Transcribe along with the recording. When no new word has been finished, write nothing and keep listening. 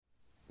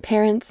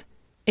Parents,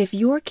 if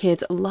your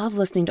kids love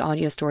listening to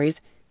audio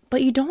stories,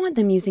 but you don't want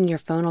them using your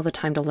phone all the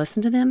time to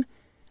listen to them,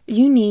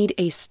 you need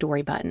a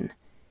Story Button.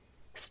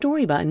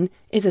 Story Button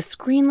is a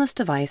screenless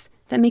device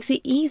that makes it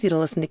easy to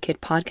listen to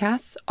kid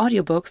podcasts,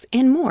 audiobooks,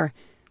 and more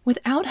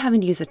without having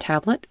to use a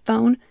tablet,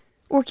 phone,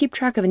 or keep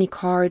track of any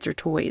cards or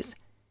toys.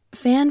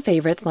 Fan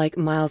favorites like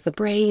Miles the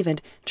Brave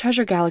and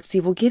Treasure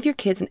Galaxy will give your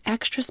kids an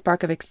extra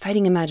spark of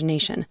exciting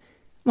imagination,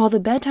 while the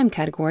bedtime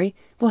category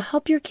will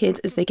help your kids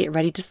as they get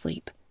ready to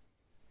sleep.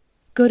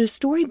 Go to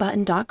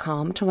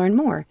storybutton.com to learn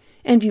more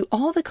and view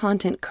all the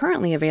content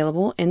currently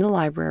available in the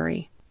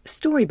library.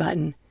 Story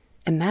Button.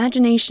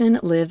 Imagination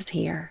lives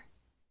here.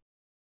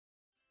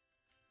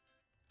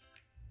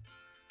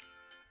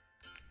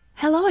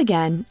 Hello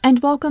again, and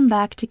welcome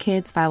back to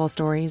Kids Bible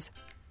Stories.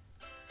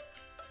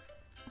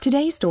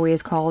 Today's story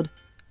is called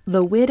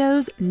The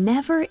Widow's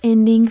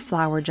Never-Ending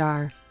Flour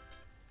Jar.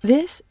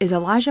 This is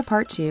Elijah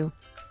Part 2,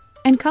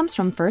 and comes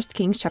from 1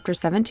 Kings chapter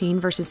 17,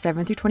 verses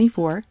 7 through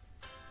 24,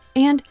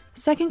 and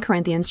 2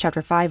 Corinthians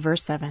chapter 5,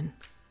 verse 7.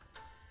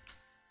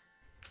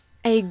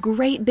 A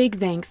great big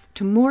thanks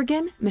to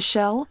Morgan,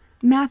 Michelle,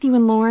 Matthew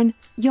and Lauren,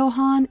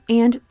 Johan,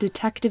 and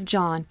Detective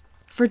John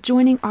for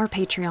joining our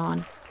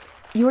Patreon.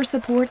 Your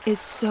support is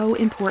so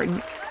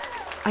important.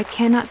 I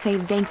cannot say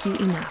thank you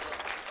enough.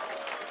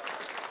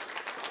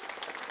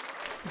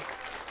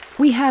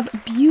 We have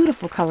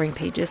beautiful coloring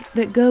pages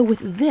that go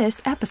with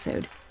this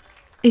episode.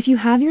 If you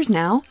have yours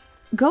now,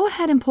 go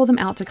ahead and pull them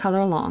out to color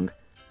along,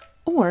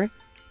 or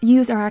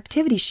use our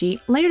activity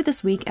sheet later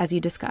this week as you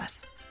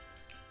discuss.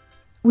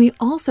 We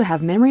also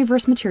have memory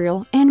verse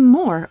material and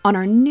more on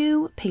our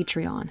new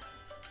Patreon.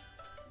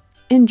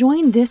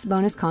 Enjoying this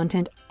bonus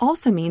content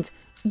also means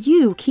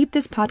you keep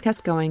this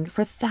podcast going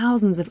for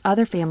thousands of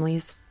other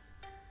families.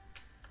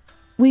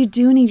 We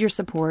do need your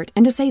support,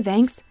 and to say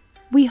thanks,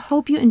 we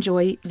hope you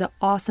enjoy the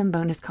awesome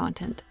bonus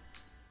content.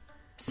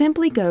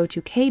 Simply go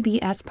to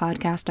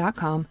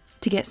kbspodcast.com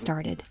to get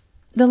started.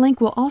 The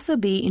link will also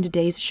be in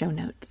today's show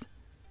notes.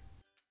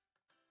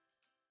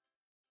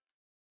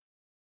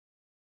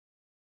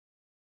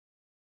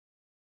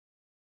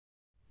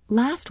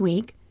 Last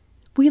week,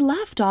 we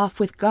left off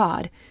with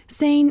God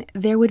saying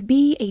there would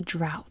be a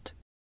drought.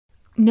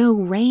 No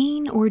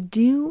rain or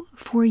dew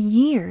for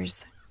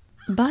years.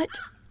 But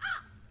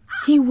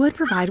he would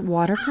provide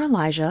water for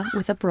Elijah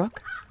with a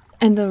brook,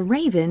 and the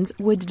ravens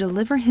would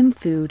deliver him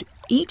food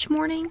each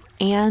morning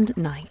and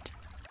night.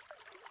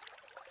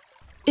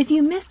 If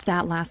you missed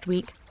that last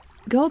week,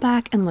 go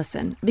back and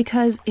listen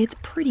because it's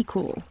pretty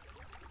cool.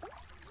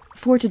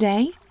 For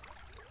today,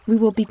 we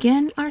will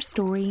begin our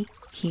story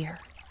here.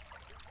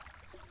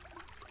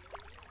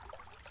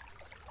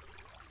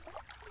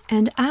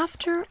 And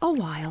after a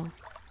while,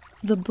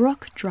 the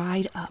brook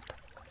dried up,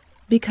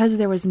 because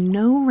there was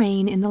no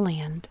rain in the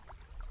land.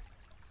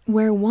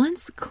 Where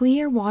once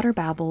clear water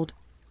babbled,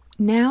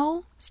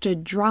 now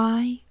stood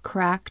dry,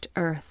 cracked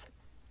earth.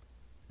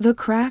 The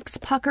cracks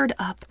puckered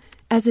up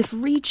as if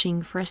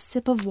reaching for a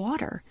sip of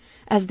water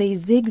as they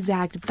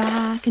zigzagged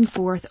back and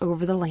forth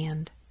over the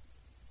land.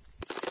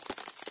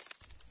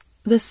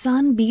 The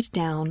sun beat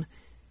down,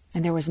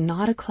 and there was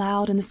not a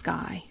cloud in the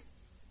sky.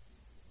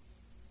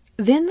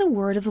 Then the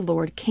word of the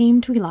Lord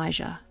came to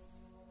Elijah.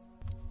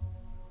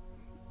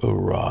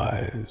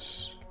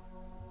 Arise,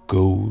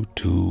 go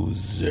to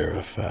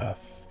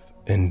Zarephath,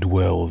 and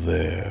dwell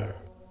there.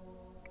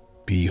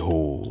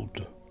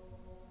 Behold,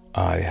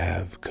 I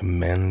have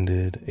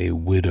commanded a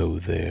widow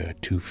there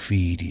to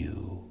feed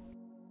you.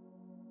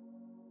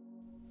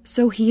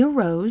 So he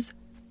arose,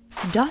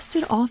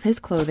 dusted off his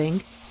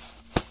clothing,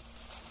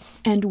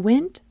 and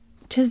went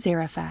to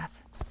Zarephath.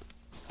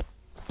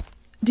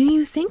 Do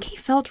you think he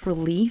felt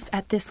relief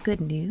at this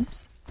good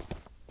news?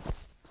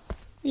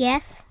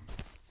 Yes.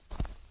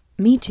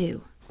 Me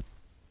too.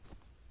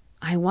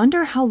 I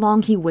wonder how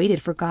long he waited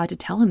for God to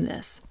tell him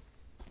this.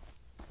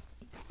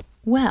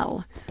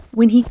 Well,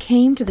 when he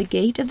came to the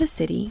gate of the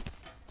city,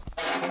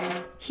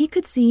 he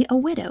could see a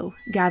widow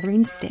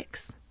gathering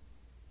sticks.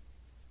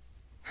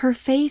 Her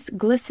face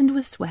glistened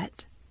with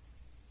sweat,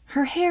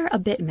 her hair a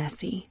bit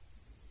messy.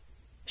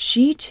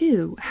 She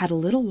too had a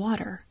little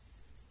water,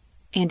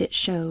 and it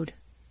showed.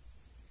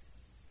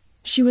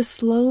 She was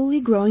slowly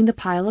growing the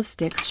pile of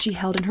sticks she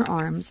held in her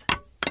arms.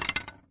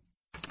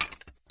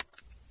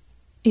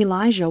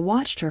 Elijah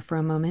watched her for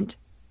a moment,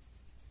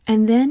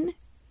 and then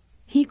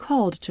he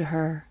called to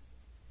her.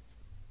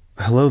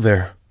 Hello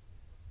there.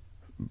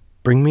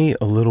 Bring me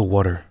a little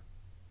water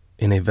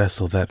in a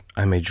vessel that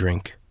I may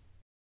drink.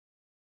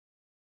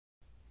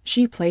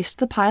 She placed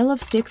the pile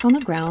of sticks on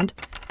the ground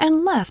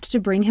and left to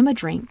bring him a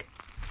drink.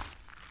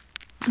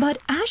 But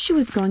as she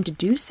was going to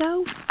do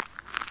so,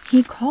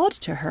 he called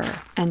to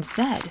her and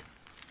said,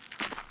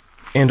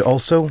 And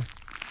also,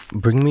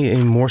 bring me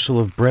a morsel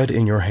of bread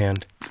in your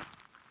hand.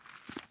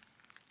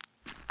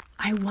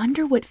 I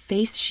wonder what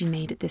face she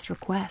made at this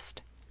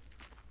request.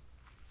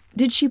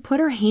 Did she put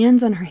her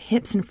hands on her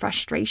hips in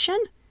frustration?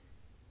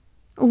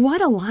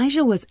 What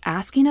Elijah was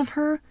asking of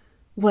her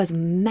was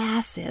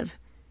massive.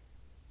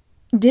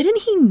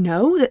 Didn't he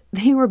know that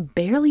they were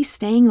barely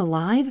staying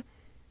alive?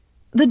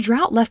 The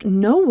drought left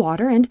no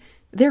water and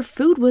their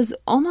food was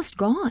almost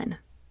gone.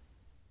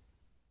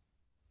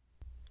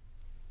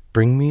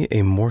 Bring me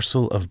a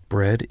morsel of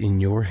bread in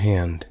your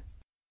hand.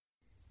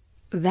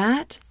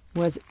 That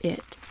was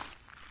it.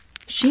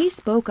 She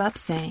spoke up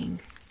saying,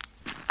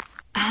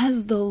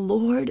 "As the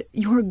Lord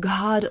your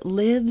God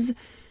lives,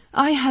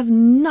 I have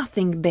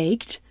nothing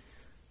baked.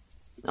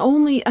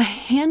 Only a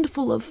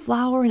handful of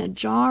flour in a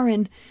jar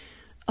and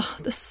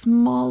the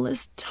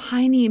smallest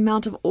tiny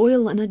amount of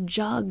oil in a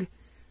jug.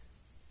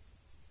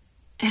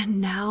 And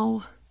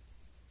now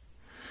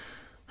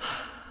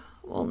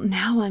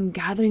I'm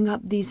gathering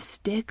up these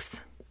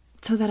sticks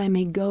so that I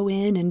may go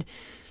in and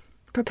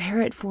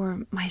prepare it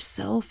for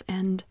myself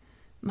and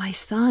my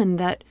son,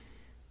 that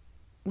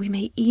we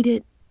may eat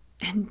it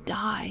and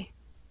die,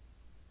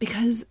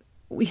 because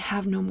we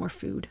have no more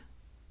food."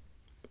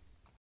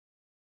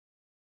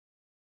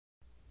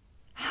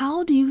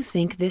 How do you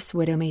think this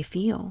widow may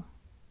feel?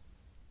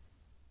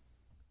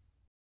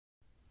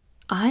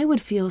 I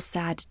would feel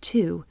sad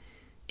too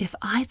if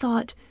I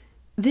thought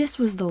this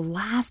was the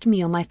last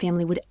meal my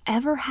family would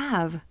ever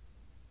have.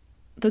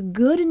 The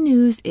good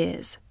news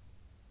is,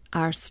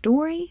 our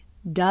story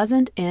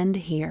doesn't end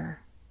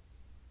here.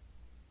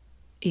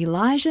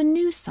 Elijah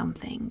knew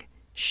something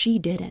she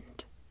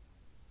didn't.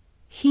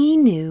 He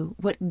knew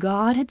what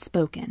God had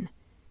spoken,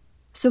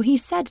 so he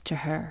said to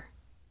her,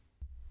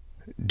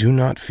 Do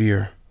not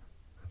fear.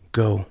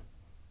 Go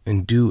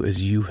and do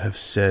as you have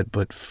said,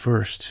 but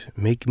first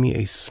make me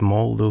a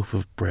small loaf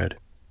of bread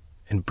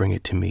and bring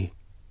it to me.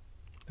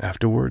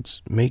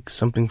 Afterwards, make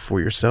something for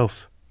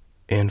yourself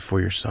and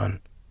for your son.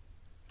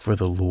 For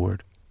the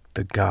Lord,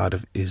 the God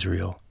of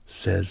Israel,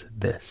 says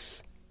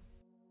this: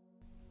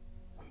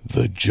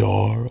 The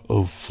jar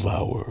of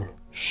flour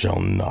shall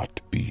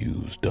not be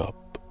used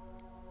up,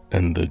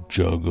 and the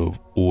jug of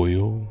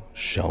oil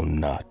shall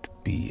not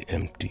be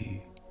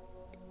empty,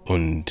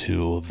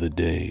 until the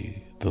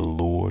day the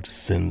Lord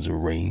sends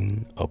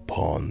rain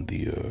upon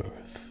the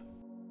earth.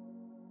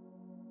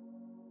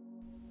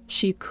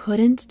 She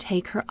couldn't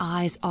take her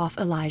eyes off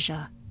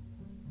Elijah.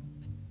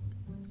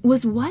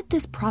 Was what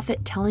this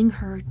prophet telling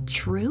her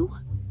true?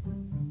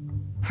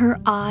 Her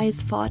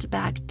eyes fought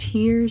back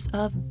tears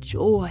of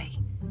joy.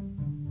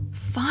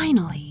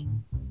 Finally,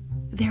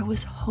 there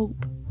was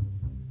hope.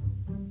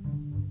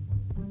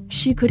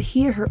 She could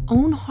hear her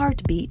own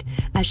heartbeat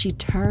as she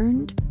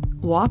turned,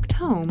 walked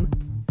home,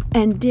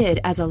 and did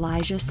as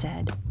Elijah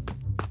said.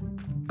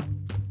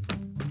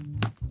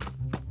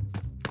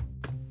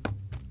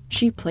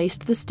 She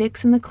placed the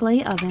sticks in the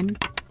clay oven,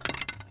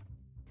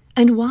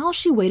 and while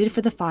she waited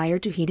for the fire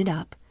to heat it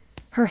up,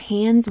 her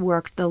hands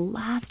worked the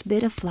last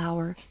bit of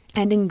flour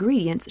and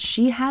ingredients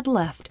she had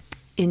left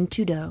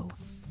into dough.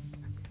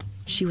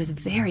 She was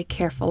very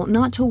careful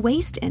not to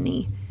waste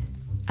any,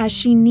 as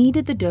she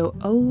kneaded the dough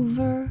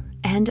over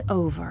and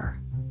over,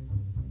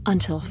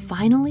 until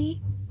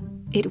finally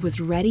it was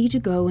ready to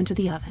go into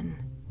the oven.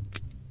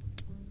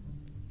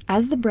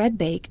 As the bread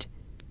baked,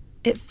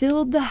 it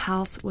filled the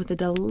house with a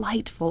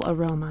delightful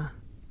aroma.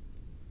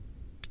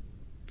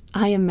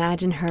 I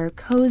imagine her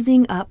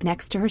cozying up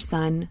next to her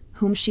son,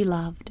 whom she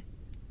loved.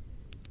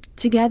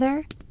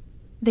 Together,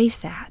 they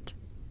sat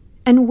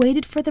and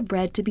waited for the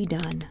bread to be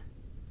done.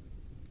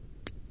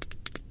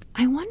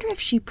 I wonder if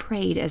she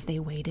prayed as they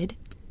waited,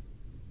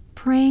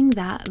 praying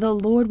that the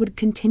Lord would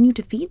continue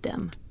to feed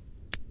them.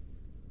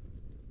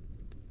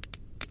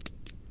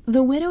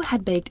 The widow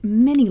had baked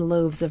many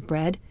loaves of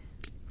bread,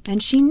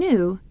 and she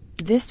knew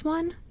this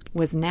one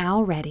was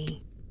now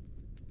ready.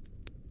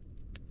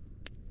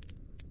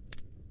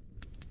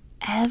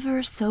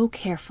 Ever so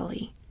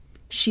carefully,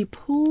 she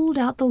pulled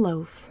out the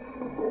loaf,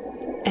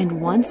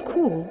 and once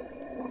cool,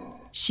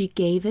 she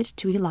gave it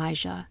to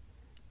Elijah,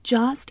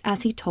 just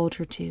as he told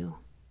her to.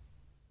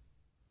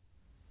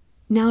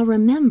 Now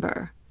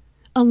remember,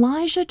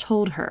 Elijah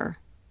told her,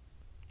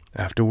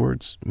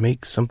 Afterwards,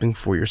 make something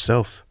for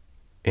yourself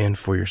and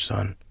for your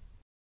son.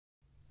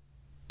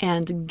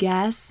 And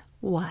guess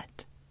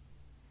what?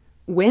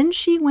 When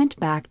she went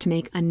back to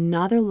make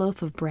another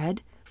loaf of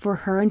bread for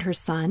her and her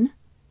son,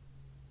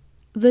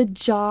 the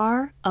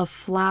jar of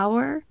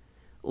flour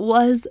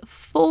was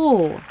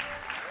full.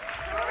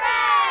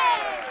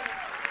 Hooray!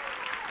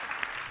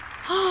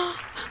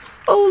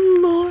 Oh,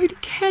 Lord,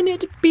 can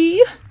it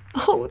be?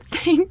 Oh,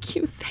 thank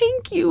you,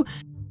 thank you.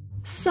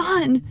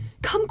 Son,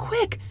 come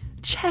quick,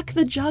 check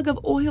the jug of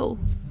oil.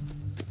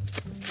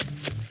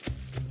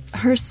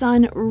 Her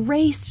son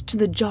raced to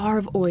the jar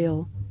of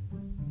oil,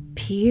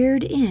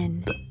 peered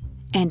in,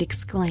 and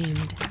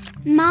exclaimed,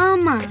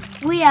 Mama,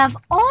 we have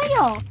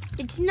oil.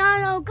 It's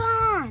not all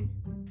gone.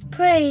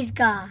 Praise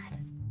God.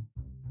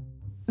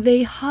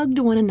 They hugged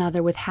one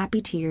another with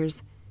happy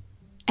tears,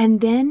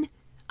 and then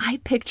I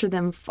picture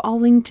them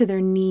falling to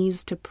their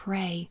knees to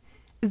pray,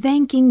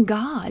 thanking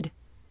God.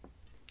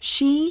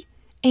 She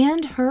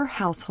and her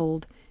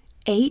household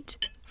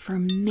ate for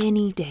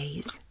many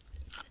days.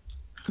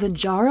 The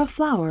jar of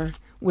flour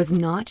was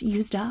not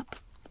used up.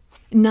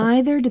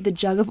 Neither did the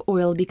jug of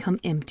oil become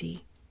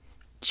empty,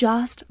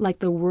 just like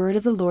the word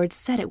of the Lord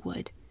said it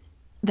would,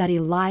 that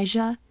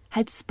Elijah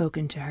had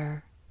spoken to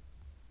her.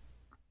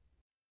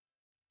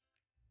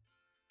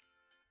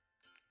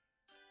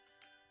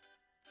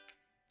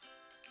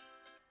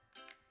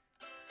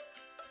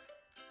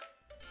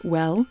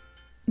 Well,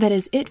 that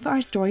is it for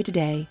our story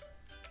today.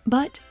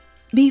 But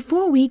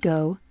before we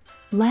go,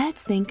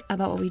 let's think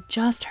about what we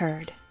just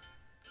heard.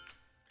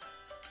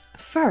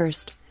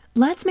 First,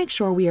 let's make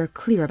sure we are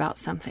clear about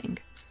something.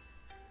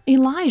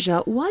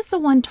 Elijah was the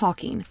one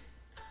talking,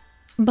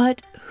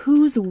 but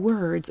whose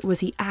words was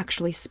he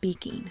actually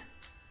speaking?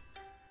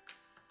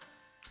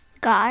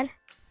 God.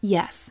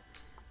 Yes,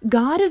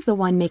 God is the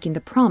one making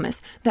the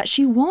promise that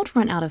she won't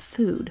run out of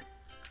food.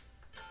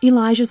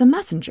 Elijah's a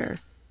messenger.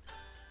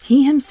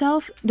 He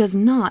himself does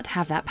not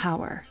have that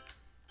power.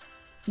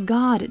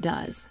 God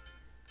does.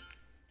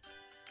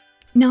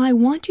 Now I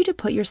want you to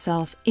put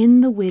yourself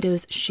in the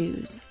widow's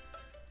shoes.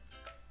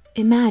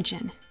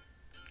 Imagine,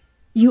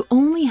 you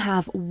only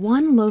have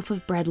one loaf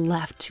of bread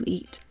left to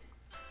eat,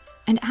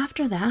 and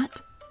after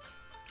that,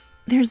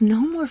 there's no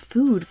more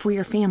food for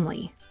your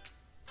family.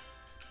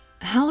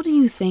 How do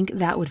you think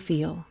that would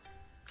feel?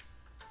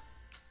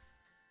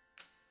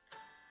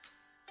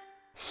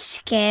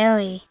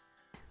 Scary.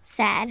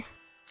 Sad.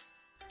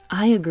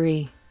 I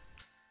agree.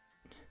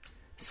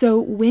 So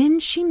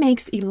when she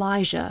makes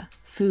Elijah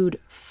food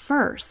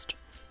first,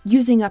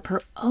 using up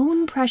her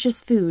own precious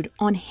food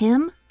on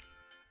him,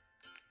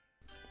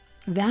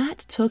 that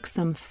took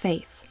some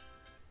faith.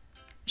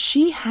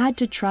 She had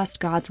to trust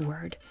God's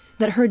word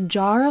that her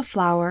jar of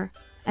flour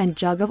and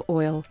jug of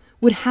oil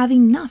would have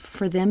enough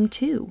for them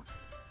too.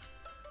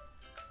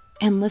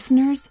 And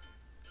listeners,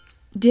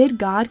 did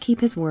God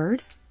keep his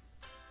word?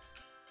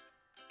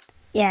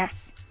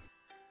 Yes.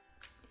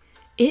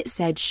 It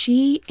said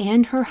she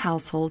and her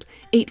household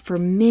ate for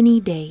many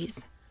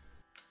days.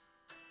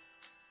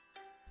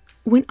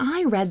 When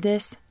I read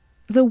this,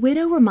 the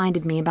widow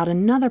reminded me about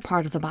another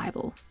part of the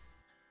Bible.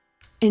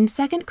 In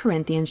 2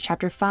 Corinthians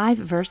chapter 5,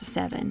 verse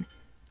 7,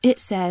 it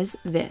says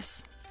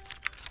this: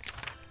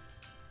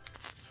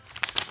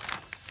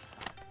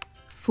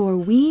 "For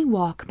we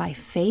walk by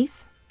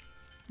faith,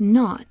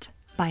 not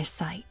by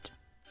sight."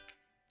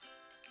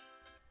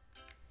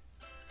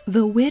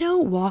 The widow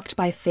walked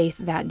by faith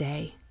that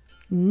day,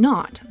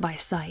 not by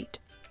sight.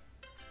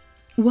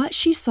 What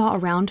she saw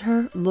around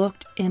her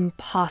looked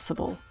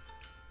impossible.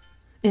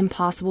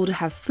 Impossible to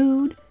have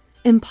food,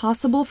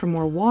 impossible for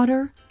more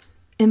water,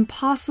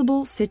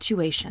 impossible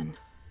situation.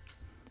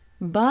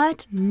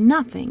 But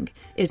nothing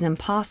is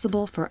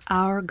impossible for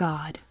our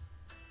God.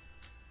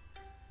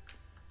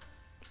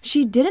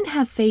 She didn't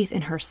have faith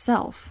in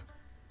herself.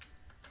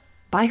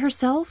 By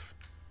herself,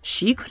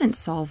 she couldn't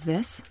solve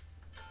this.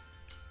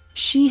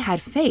 She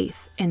had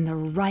faith in the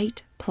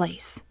right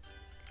place,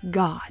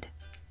 God.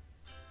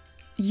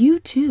 You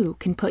too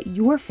can put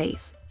your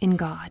faith in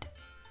God.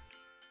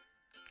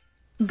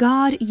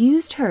 God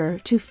used her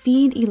to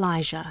feed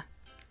Elijah.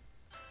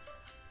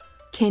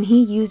 Can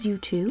he use you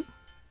too?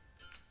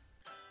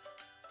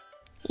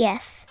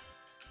 Yes.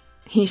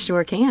 He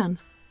sure can.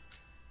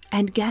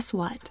 And guess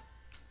what?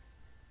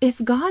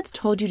 If God's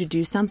told you to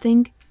do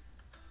something,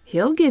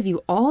 he'll give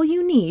you all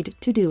you need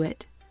to do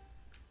it.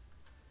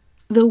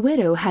 The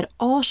widow had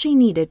all she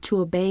needed to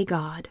obey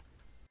God.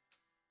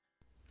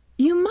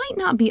 You might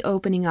not be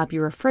opening up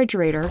your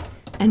refrigerator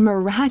and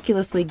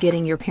miraculously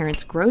getting your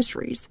parents'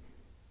 groceries,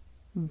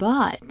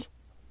 but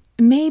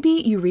maybe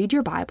you read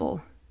your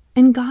Bible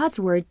and God's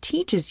word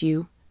teaches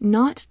you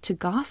not to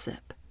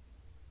gossip.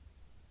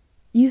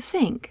 You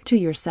think to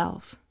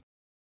yourself,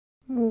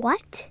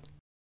 What?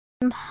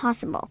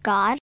 Impossible,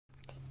 God.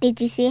 Did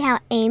you see how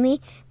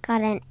Amy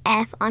got an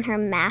F on her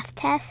math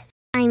test?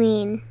 I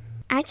mean,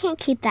 I can't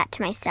keep that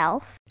to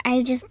myself.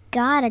 I just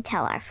gotta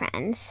tell our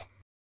friends.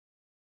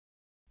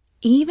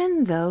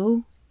 even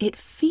though it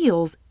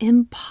feels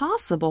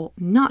impossible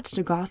not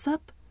to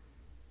gossip,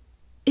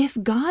 if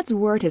God's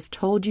word has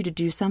told you to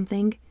do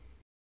something,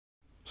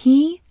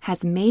 he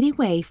has made a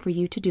way for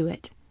you to do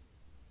it.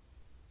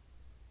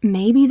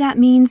 Maybe that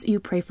means you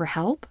pray for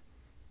help,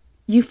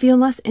 you feel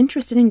less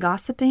interested in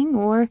gossiping,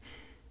 or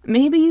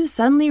maybe you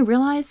suddenly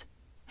realize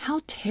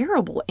how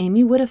terrible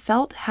Amy would have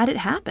felt had it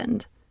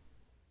happened.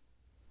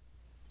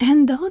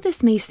 And though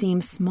this may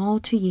seem small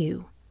to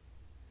you,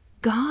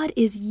 God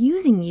is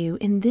using you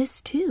in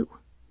this too.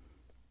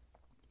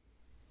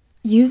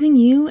 Using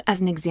you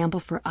as an example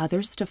for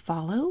others to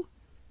follow.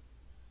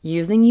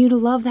 Using you to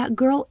love that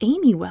girl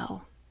Amy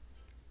well.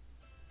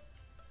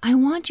 I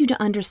want you to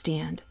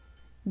understand,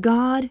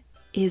 God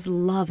is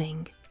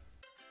loving.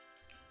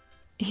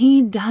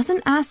 He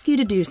doesn't ask you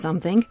to do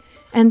something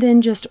and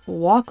then just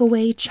walk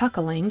away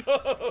chuckling.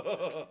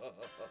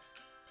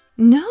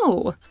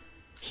 No,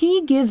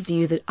 he gives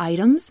you the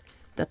items,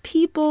 the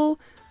people,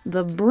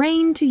 the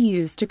brain to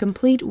use to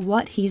complete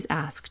what he's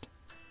asked.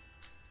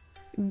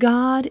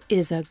 God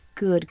is a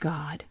good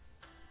God.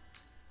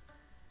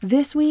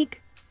 This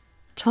week,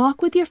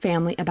 talk with your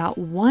family about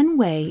one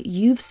way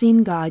you've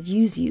seen God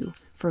use you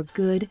for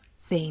good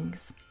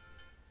things.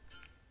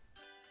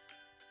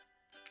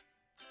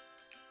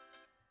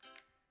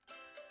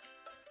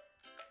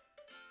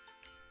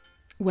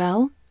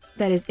 Well,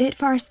 that is it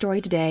for our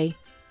story today.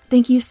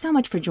 Thank you so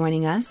much for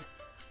joining us.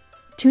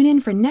 Tune in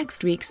for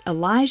next week's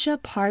Elijah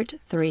Part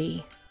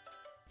 3.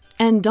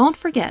 And don't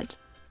forget,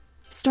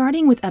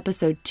 starting with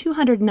episode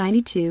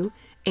 292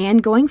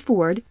 and going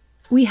forward,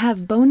 we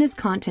have bonus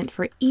content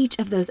for each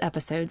of those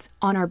episodes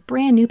on our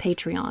brand new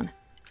Patreon.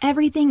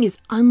 Everything is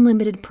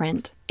unlimited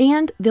print,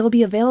 and they'll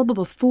be available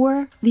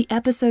before the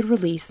episode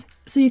release,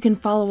 so you can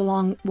follow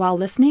along while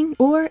listening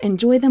or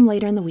enjoy them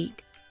later in the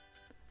week.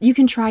 You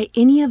can try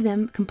any of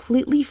them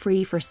completely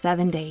free for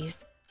 7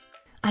 days.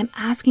 I'm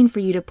asking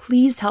for you to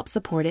please help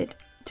support it.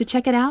 To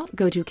check it out,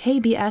 go to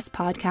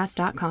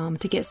kbspodcast.com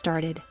to get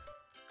started.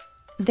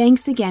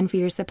 Thanks again for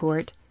your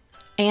support,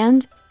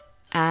 and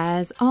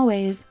as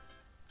always,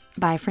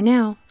 bye for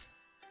now.